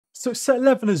So set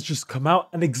 11 has just come out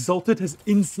and Exalted has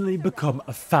instantly become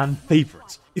a fan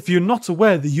favourite. If you're not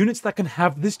aware, the units that can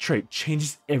have this trait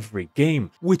changes every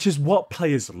game, which is what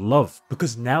players love,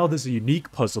 because now there's a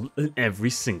unique puzzle in every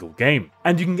single game,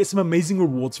 and you can get some amazing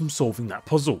rewards from solving that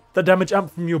puzzle. The damage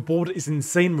amp from your board is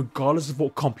insane regardless of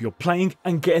what comp you're playing,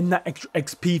 and getting that extra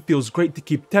XP feels great to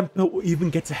keep tempo or even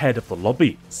get ahead of the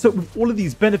lobby. So with all of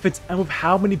these benefits and with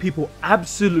how many people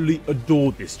absolutely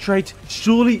adore this trait,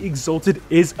 surely Exalted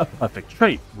is a perfect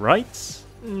trait, right?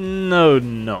 No,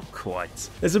 not quite.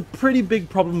 There's a pretty big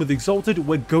problem with Exalted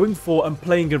where going for and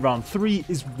playing around 3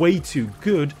 is way too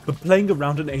good, but playing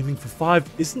around and aiming for 5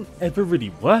 isn't ever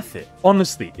really worth it.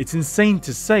 Honestly, it's insane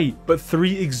to say, but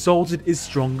 3 Exalted is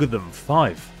stronger than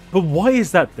 5. But why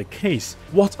is that the case?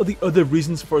 What are the other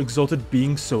reasons for Exalted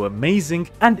being so amazing?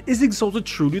 And is Exalted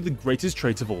truly the greatest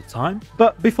trait of all time?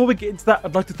 But before we get into that,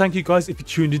 I'd like to thank you guys if you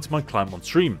tuned into my climb on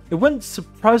stream. It went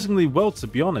surprisingly well, to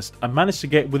be honest. I managed to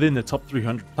get within the top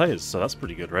 300 players, so that's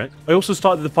pretty good, right? I also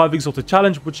started the 5 Exalted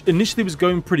challenge, which initially was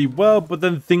going pretty well, but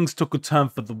then things took a turn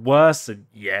for the worse, and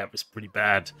yeah, it was pretty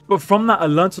bad. But from that, I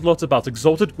learned a lot about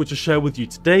Exalted, which I'll share with you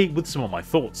today with some of my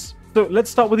thoughts. So let's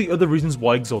start with the other reasons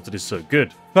why Exalted is so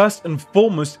good. First and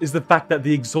foremost is the fact that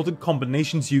the Exalted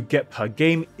combinations you get per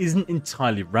game isn't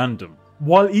entirely random.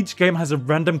 While each game has a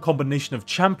random combination of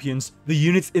champions, the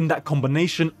units in that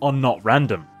combination are not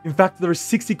random. In fact, there are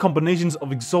 60 combinations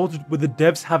of Exalted with the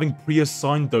devs having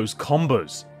pre-assigned those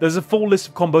combos. There's a full list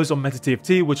of combos on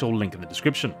MetaTFT which I'll link in the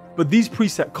description. But these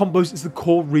preset combos is the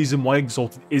core reason why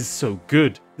Exalted is so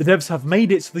good. The devs have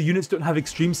made it so the units don't have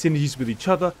extreme synergies with each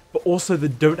other, but also they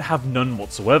don't have none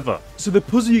whatsoever. So the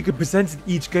puzzle you can present in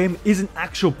each game is an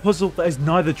actual puzzle that is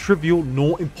neither trivial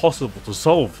nor impossible to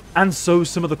solve. And so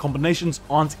some of the combinations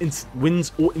aren't instant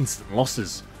wins or instant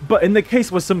losses. But in the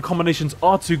case where some combinations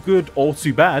are too good or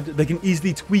too bad, they can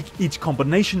easily tweak each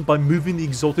combination by moving the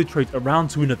Exalted trait around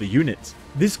to another unit.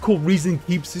 This core reason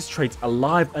keeps this trait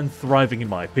alive and thriving in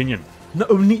my opinion. Not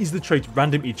only is the trait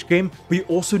random each game, but you're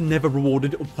also never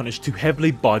rewarded or punished too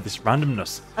heavily by this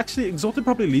randomness. Actually, Exalted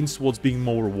probably leans towards being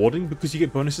more rewarding because you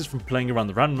get bonuses from playing around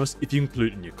the randomness if you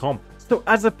include it in your comp. So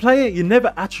as a player, you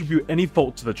never attribute any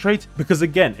fault to the trait because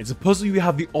again, it's a puzzle you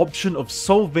have the option of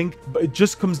solving, but it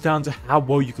just comes down to how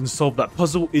well you can solve that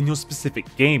puzzle in your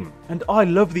specific game. And I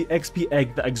love the XP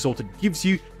egg that Exalted gives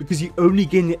you because you only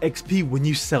gain the XP when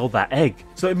you sell that egg.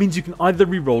 So it means you can either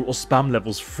reroll or spam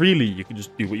levels freely, you can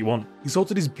just do what you want.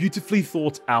 Exalted is beautifully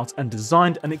thought out and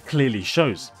designed and it clearly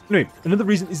shows. Anyway, another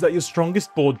reason is that your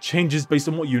strongest board changes based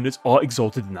on what units are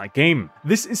Exalted in that game.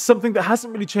 This is something that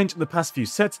hasn't really changed in the past few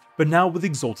sets, but now with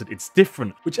Exalted it's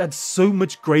different, which adds so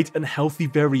much great and healthy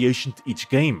variation to each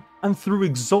game. And through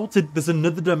Exalted, there's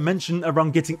another dimension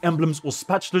around getting emblems or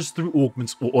spatulas through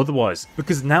augments or otherwise,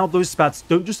 because now those spats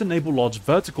don't just enable large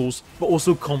verticals, but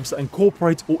also comps that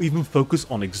incorporate or even focus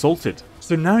on Exalted.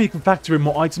 So now you can factor in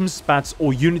more items, spats,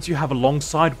 or units you have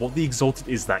alongside what the Exalted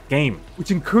is that game, which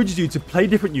encourages you to play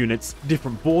different units,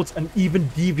 different boards, and even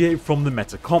deviate from the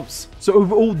meta comps. So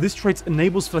overall, this trait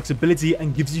enables flexibility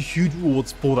and gives you huge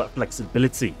rewards for that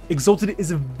flexibility. Exalted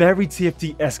is a very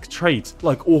TFT-esque trait,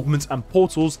 like augments and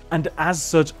portals, and as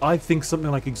such, I think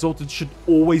something like Exalted should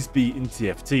always be in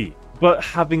TFT. But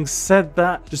having said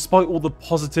that, despite all the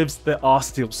positives, there are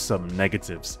still some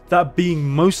negatives. That being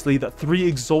mostly that 3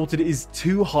 Exalted is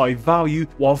too high value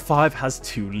while 5 has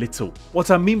too little.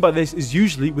 What I mean by this is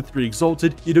usually with 3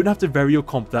 Exalted, you don't have to vary your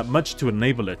comp that much to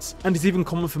enable it. And it's even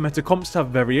common for meta comps to have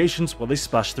variations while they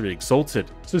splash 3 Exalted.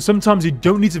 So sometimes you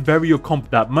don't need to vary your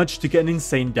comp that much to get an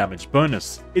insane damage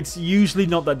bonus. It's usually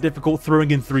not that difficult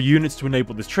throwing in 3 units to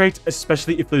enable this trait,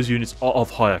 especially if those units are of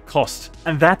higher cost.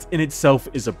 And that in itself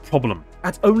is a problem.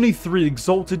 At only 3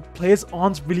 Exalted, players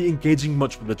aren't really engaging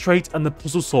much with the trait and the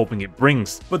puzzle solving it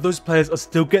brings, but those players are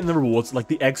still getting the rewards like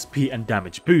the XP and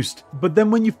damage boost. But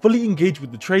then when you fully engage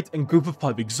with the trait and go for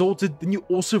 5 Exalted, then you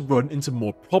also run into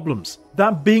more problems.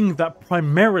 That being that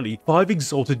primarily 5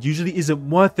 Exalted usually isn't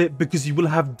worth it because you will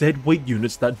have deadweight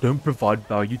units that don't provide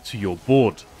value to your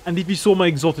board. And if you saw my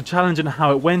Exalted challenge and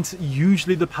how it went,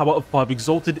 usually the power of 5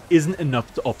 Exalted isn't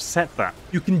enough to offset that.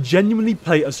 You can genuinely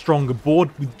play a stronger board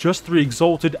with just 3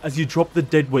 Exalted as you drop the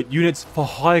deadweight units for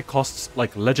higher costs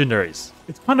like legendaries.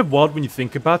 It's kind of wild when you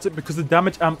think about it because the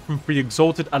damage amp from 3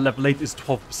 Exalted at level 8 is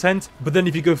 12%, but then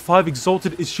if you go 5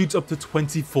 Exalted it shoots up to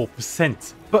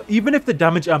 24%. But even if the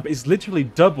damage amp is literally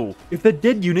double, if they're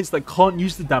dead units that can't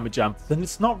use the damage amp, then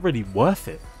it's not really worth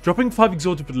it. Dropping 5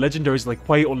 Exalted with legendaries like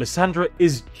Hwei or Lissandra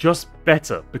is just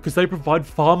better because they provide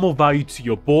far more value to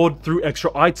your board through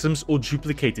extra items or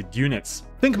duplicated units.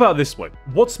 Think about it this way,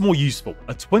 what's more useful,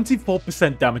 a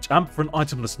 24% damage amp for an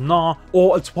itemless Gnar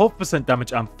or a 12%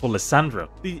 damage amp for Lissandra?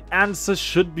 The answer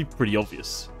should be pretty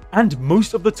obvious. And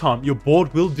most of the time, your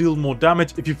board will deal more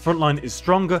damage if your frontline is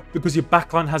stronger because your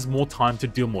backline has more time to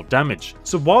deal more damage.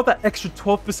 So while that extra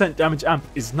 12% damage amp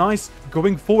is nice,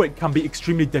 going for it can be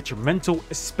extremely detrimental,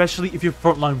 especially if your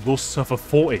frontline will suffer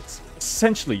for it.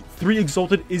 Essentially, 3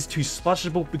 Exalted is too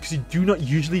splashable because you do not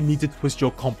usually need to twist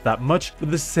your comp that much,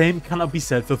 but the same cannot be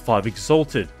said for 5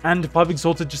 Exalted, and 5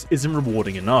 Exalted just isn't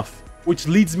rewarding enough. Which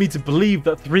leads me to believe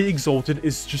that 3 Exalted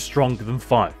is just stronger than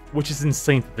 5, which is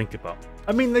insane to think about.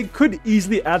 I mean, they could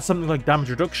easily add something like damage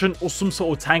reduction or some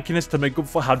sort of tankiness to make up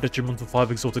for how detrimental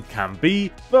 5 Exalted can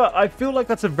be, but I feel like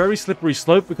that's a very slippery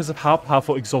slope because of how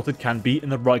powerful Exalted can be in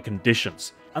the right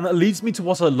conditions. And that leads me to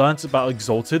what I learnt about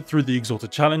Exalted through the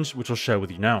Exalted challenge, which I'll share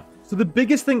with you now. So the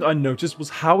biggest thing I noticed was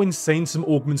how insane some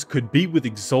augments could be with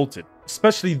Exalted,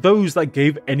 especially those that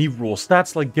gave any raw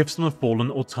stats like Gifts from the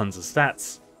Fallen or tons of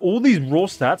stats. All these raw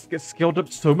stats get scaled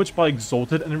up so much by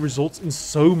Exalted and it results in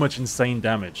so much insane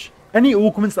damage. Any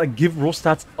augments that give raw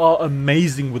stats are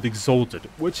amazing with Exalted,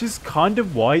 which is kind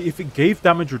of why if it gave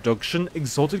damage reduction,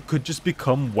 Exalted could just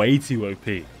become way too OP.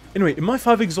 Anyway, in my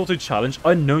 5 Exalted challenge,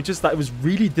 I noticed that it was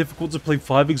really difficult to play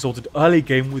 5 Exalted early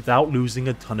game without losing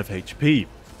a ton of HP.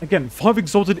 Again, 5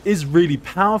 Exalted is really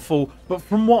powerful, but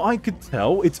from what I could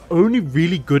tell, it's only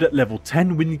really good at level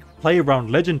 10 when you can play around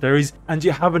legendaries and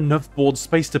you have enough board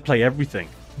space to play everything.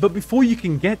 But before you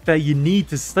can get there, you need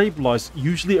to stabilize,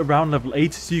 usually around level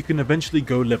 8, so you can eventually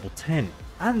go level 10.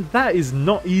 And that is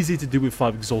not easy to do with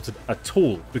 5 Exalted at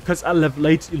all, because at level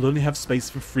 8 you'll only have space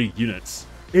for 3 units.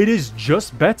 It is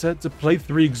just better to play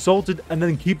 3 Exalted and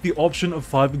then keep the option of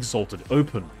 5 Exalted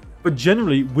open. But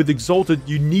generally, with Exalted,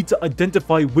 you need to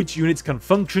identify which units can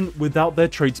function without their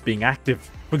traits being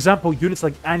active. For example, units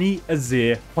like Annie,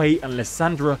 Azir, Hwei, and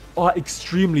Lissandra are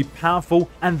extremely powerful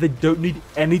and they don't need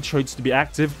any traits to be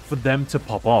active for them to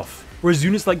pop off. Whereas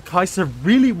units like Kai'Sa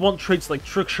really want traits like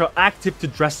Trickshot active to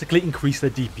drastically increase their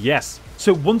DPS.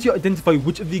 So once you identify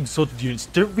which of the Exalted units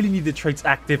don't really need the traits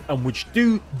active and which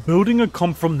do, building a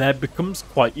comp from there becomes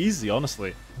quite easy,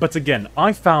 honestly. But again,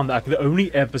 I found that I could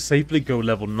only ever safely go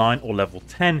level 9 or level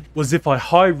 10 was if I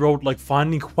high rolled like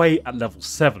finding Hwei at level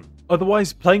 7.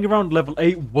 Otherwise, playing around level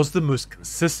 8 was the most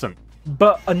consistent.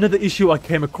 But another issue I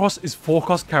came across is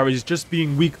forecast carries just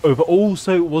being weak overall,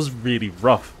 so it was really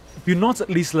rough. If you're not at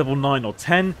least level 9 or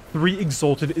 10, 3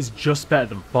 Exalted is just better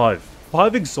than 5.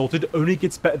 5 Exalted only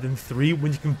gets better than 3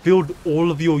 when you can build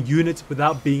all of your units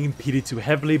without being impeded too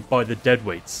heavily by the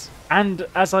deadweights. And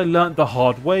as I learned the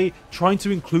hard way, trying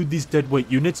to include these deadweight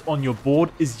units on your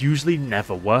board is usually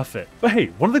never worth it. But hey,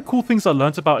 one of the cool things I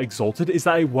learned about Exalted is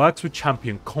that it works with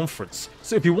Champion Conference.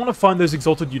 So if you want to find those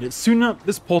Exalted units sooner,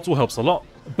 this portal helps a lot.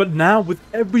 But now, with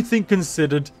everything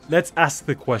considered, let's ask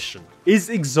the question. Is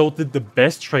Exalted the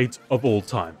best trait of all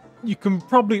time? You can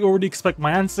probably already expect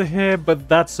my answer here, but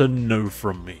that's a no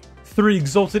from me. 3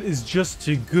 Exalted is just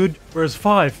too good, whereas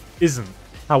 5 isn't.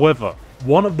 However,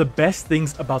 one of the best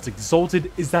things about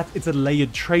Exalted is that it's a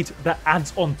layered trait that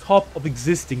adds on top of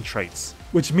existing traits.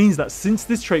 Which means that since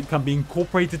this trait can be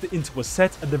incorporated into a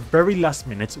set at the very last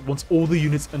minute once all the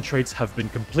units and traits have been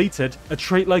completed, a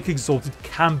trait like Exalted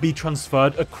can be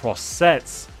transferred across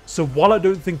sets. So while I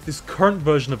don't think this current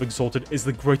version of Exalted is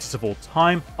the greatest of all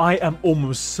time, I am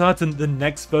almost certain the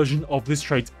next version of this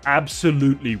trait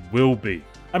absolutely will be.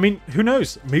 I mean, who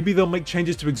knows, maybe they'll make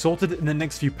changes to Exalted in the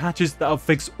next few patches that'll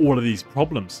fix all of these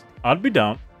problems. I'd be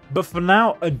down. But for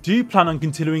now, I do plan on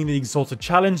continuing the Exalted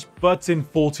challenge, but in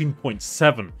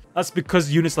 14.7. That's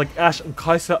because units like Ashe and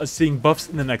Kai'Sa are seeing buffs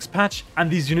in the next patch,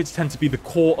 and these units tend to be the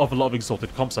core of a lot of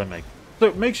Exalted comps I make.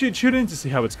 So make sure you tune in to see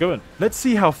how it's going. Let's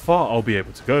see how far I'll be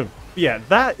able to go. But yeah,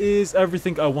 that is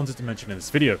everything I wanted to mention in this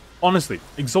video. Honestly,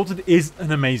 Exalted is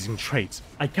an amazing trait.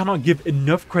 I cannot give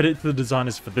enough credit to the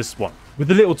designers for this one.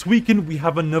 With a little tweaking, we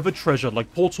have another treasure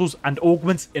like portals and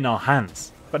augments in our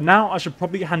hands. But now I should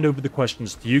probably hand over the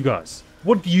questions to you guys.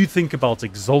 What do you think about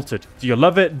Exalted? Do you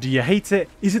love it? Do you hate it?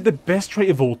 Is it the best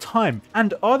trait of all time?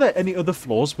 And are there any other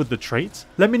flaws with the trait?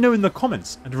 Let me know in the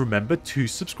comments, and remember to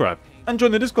subscribe and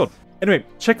join the Discord. Anyway,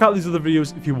 check out these other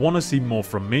videos if you want to see more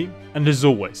from me, and as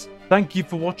always, thank you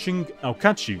for watching. I'll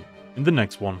catch you in the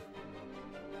next one.